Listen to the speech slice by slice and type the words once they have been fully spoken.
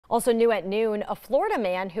Also new at noon, a Florida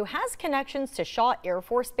man who has connections to Shaw Air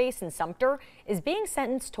Force Base in Sumter is being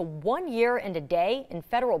sentenced to 1 year and a day in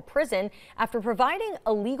federal prison after providing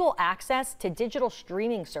illegal access to digital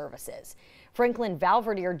streaming services. Franklin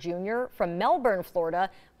Valverdier Jr. from Melbourne, Florida,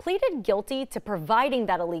 pleaded guilty to providing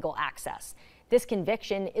that illegal access. This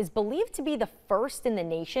conviction is believed to be the first in the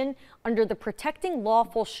nation under the Protecting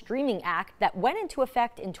Lawful Streaming Act that went into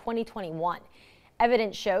effect in 2021.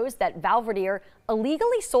 Evidence shows that Valverdier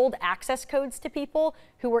illegally sold access codes to people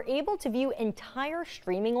who were able to view entire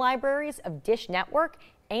streaming libraries of Dish Network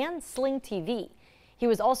and Sling TV. He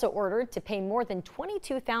was also ordered to pay more than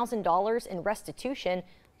 $22,000 in restitution,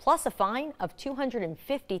 plus a fine of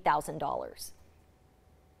 $250,000.